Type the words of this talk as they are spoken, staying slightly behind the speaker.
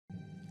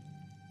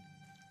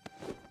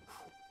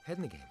Head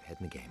in the game, head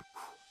in the game.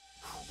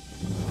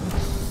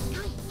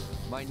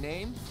 My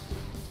name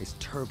is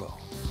Turbo.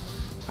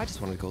 I just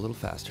wanted to go a little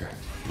faster.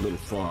 A little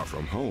far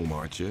from home,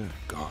 aren't you,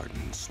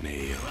 garden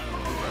snail?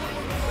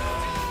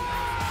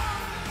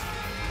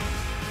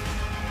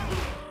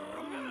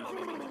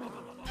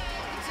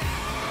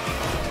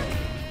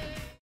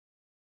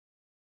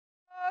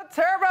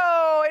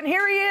 Turbo, and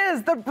here he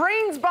is, the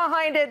brains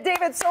behind it,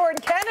 David Soren,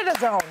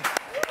 Canada's own.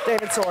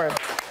 David Soren,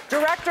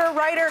 director,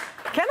 writer.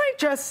 Can I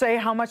just say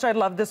how much I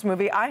love this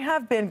movie? I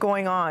have been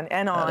going on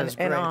and on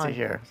and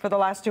on for the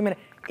last 2 minutes.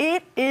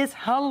 It is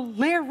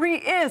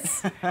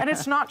hilarious, and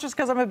it's not just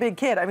because I'm a big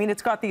kid. I mean,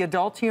 it's got the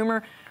adult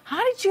humor.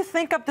 How did you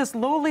think up this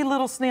lowly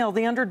little snail,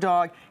 the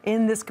underdog,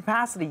 in this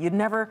capacity? You'd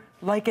never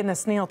liken a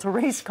snail to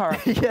race car.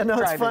 Yeah, no,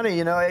 driving. It's funny.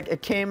 You know,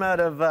 it came out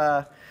of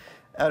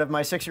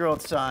my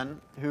 6-year-old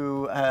son,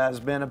 who has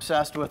been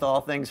obsessed with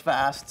all things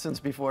fast since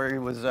before he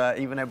was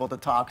even able to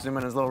talk,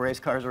 zooming his little race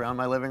cars around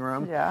my living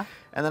room. Yeah.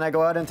 And then I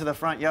go out into the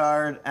front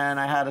yard, and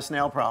I had a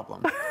snail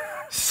problem.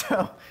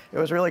 So it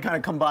was really kind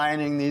of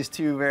combining these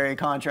two very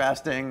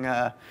contrasting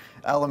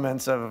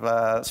elements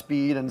of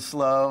speed and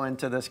slow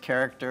into this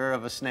character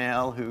of a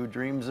snail who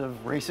dreams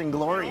of racing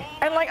glory.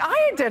 And like,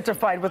 I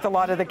identified with a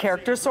lot of the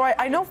characters, so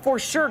I know for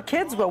sure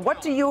kids will.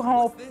 What do you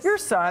hope your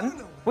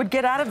son would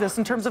get out of this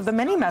in terms of the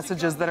many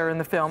messages that are in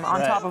the film, on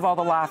top of all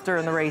the laughter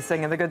and the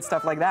racing and the good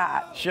stuff like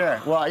that? Sure.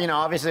 Well, you know,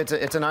 obviously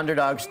it's an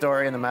underdog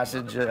story, and the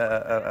message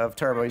of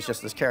Turbo, he's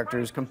just this character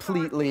who's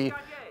completely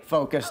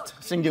focused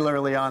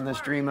singularly on this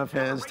dream of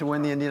his to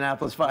win the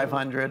Indianapolis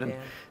 500, and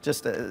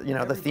just you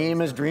know, the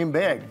theme is dream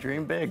big,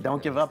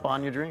 don't give up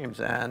on your dreams.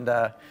 And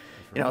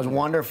you know, it was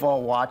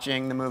wonderful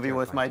watching the movie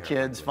with my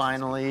kids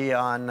finally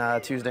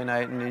on Tuesday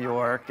night in New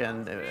York,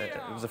 and it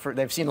was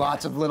they've seen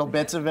lots of little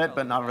bits of it,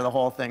 but not for the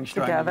whole thing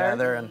strung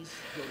together. And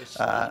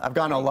I've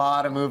gone to a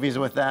lot of movies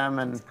with them,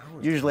 and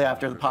usually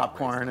after the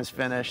popcorn is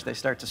finished, they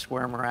start to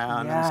squirm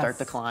around and start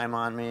to climb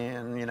on me,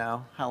 and you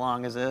know, how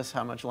long is this?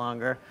 How much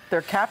longer?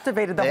 They're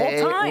captivated the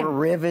whole time. They were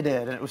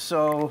riveted, and it was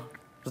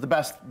the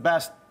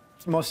best,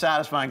 most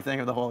satisfying thing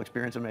of the whole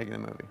experience of making the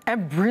movie.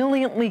 And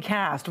brilliantly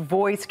cast,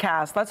 voice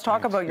cast. Let's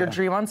talk about your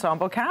dream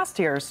ensemble cast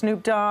here.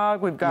 Snoop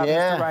Dogg, we've got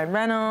Mr. Ryan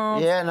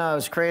Reynolds. Yeah, no, it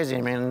was crazy.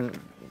 I mean,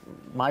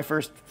 my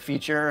first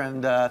feature,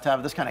 and to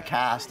have this kind of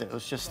cast, it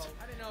was just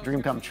a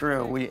dream come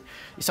true.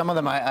 Some of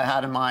them I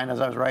had in mind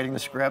as I was writing the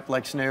script,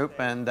 like Snoop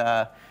and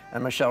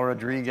Michelle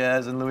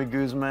Rodriguez and Louis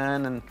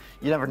Guzman, and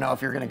you never know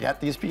if you're going to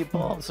get these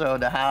people. So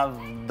to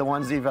have the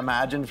ones you've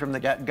imagined from the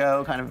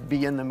get-go kind of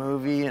be in the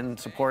movie and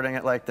supporting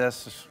it like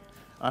this is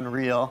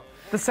unreal.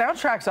 The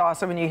soundtrack's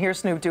awesome, and you hear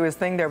Snoop do his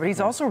thing there, but he's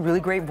also a really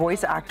great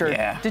voice actor.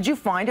 Yeah. Did you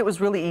find it was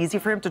really easy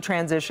for him to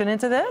transition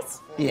into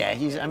this? Yeah,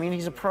 I mean,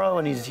 he's a pro,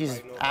 and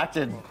he's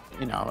acted,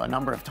 you know, a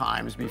number of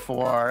times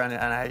before, and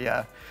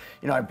I,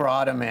 you know, I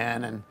brought him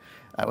in, and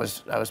I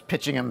was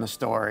pitching him the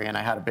story, and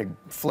I had a big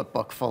flip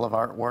book full of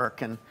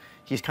artwork, and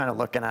he's kind of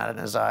looking at it, and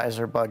his eyes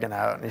are bugging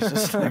out, and he's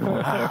just like,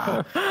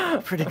 wow,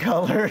 pretty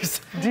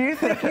colors. Do you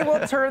think he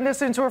will turn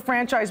this into a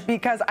franchise?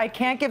 Because I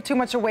can't give too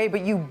much away,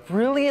 but you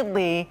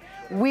brilliantly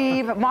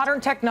weave modern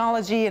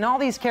technology and all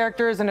these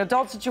characters and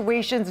adult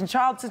situations and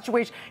child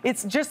situations.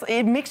 It's just,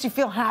 it makes you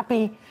feel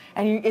happy,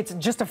 and it's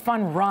just a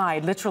fun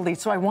ride, literally.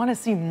 So I want to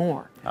see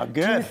more. Oh, good.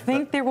 Do you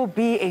think there will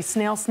be a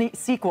snail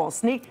sequel? A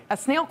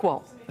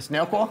snailquel? A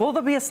snailquel? Will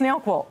there be a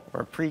snailquel?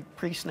 Or a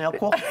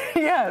pre-snailquel?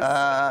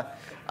 Yes.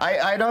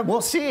 I don't.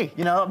 We'll see.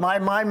 You know,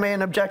 my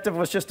main objective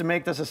was just to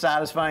make this a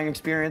satisfying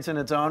experience in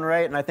its own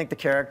right, and I think the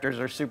characters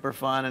are super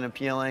fun and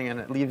appealing, and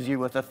it leaves you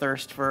with a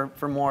thirst for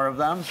more of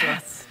them. So,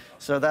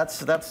 so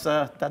that's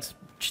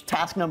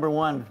task number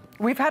one.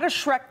 We've had a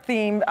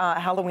Shrek-themed,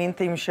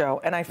 Halloween-themed show,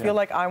 and I feel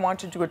like I want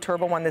to do a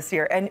Turbo one this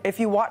year. And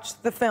if you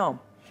watch the film,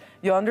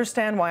 you'll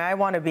understand why I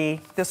want to be.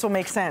 This will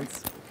make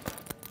sense.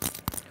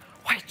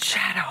 White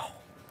Shadow.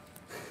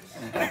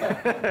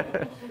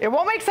 It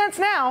won't make sense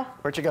now.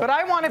 Where'd you go? But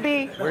I want to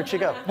be. Where'd she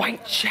go?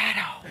 White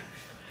Shadow.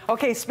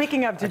 Okay,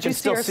 speaking of, did you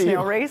see our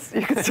snail race?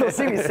 You can still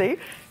see me, see?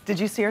 Did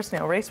you see our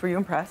snail race? Were you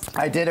impressed?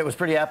 I did. It was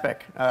pretty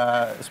epic,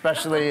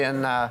 especially in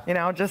you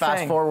know, just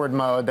fast forward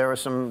mode. There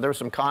was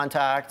some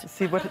contact.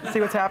 See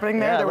what's happening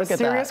there? Yeah, there was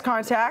serious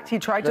contact. He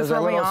tried to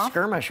throw me off. There's a little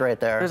skirmish right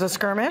there. There's a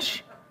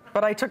skirmish.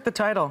 But I took the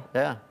title.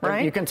 Yeah.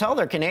 Right? You can tell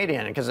they're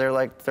Canadian because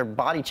they're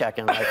body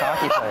checking like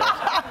hockey players.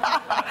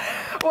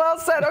 Well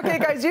said. Okay,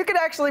 guys, you can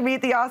actually meet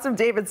the awesome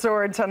David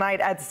Soren tonight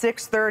at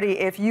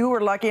 6:30 if you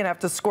were lucky enough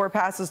to score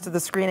passes to the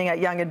screening at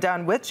Yonge and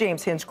Dunn with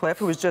James Hinchcliffe,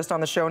 who was just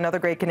on the show, another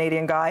great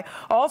Canadian guy.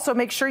 Also,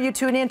 make sure you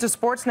tune in to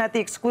Sportsnet,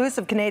 the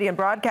exclusive Canadian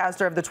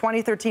broadcaster of the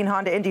 2013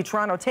 Honda Indy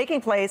Toronto, taking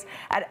place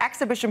at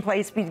Exhibition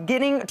Place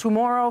beginning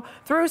tomorrow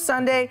through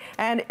Sunday.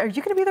 And are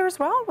you going to be there as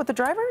well with the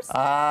drivers?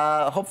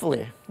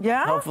 Hopefully.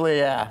 Yeah? Hopefully,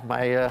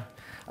 yeah.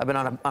 I've been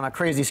on a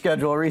crazy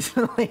schedule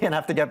recently and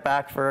have to get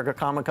back for a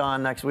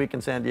Comic-Con next week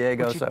in San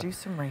Diego. Did you do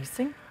some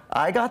racing?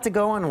 I got to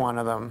go in one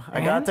of them. I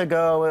got to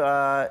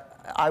go.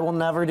 I will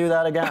never do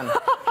that again.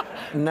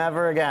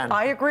 Never again.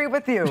 I agree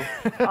with you.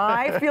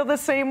 I feel the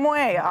same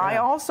way. Yeah. I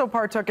also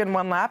partook in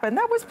one lap, and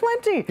that was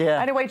plenty.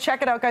 Yeah. Anyway,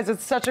 check it out, guys.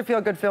 It's such a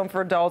feel-good film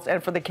for adults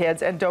and for the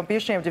kids. And don't be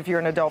ashamed if you're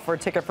an adult for a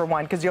ticket for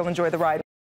one, because you'll enjoy the ride.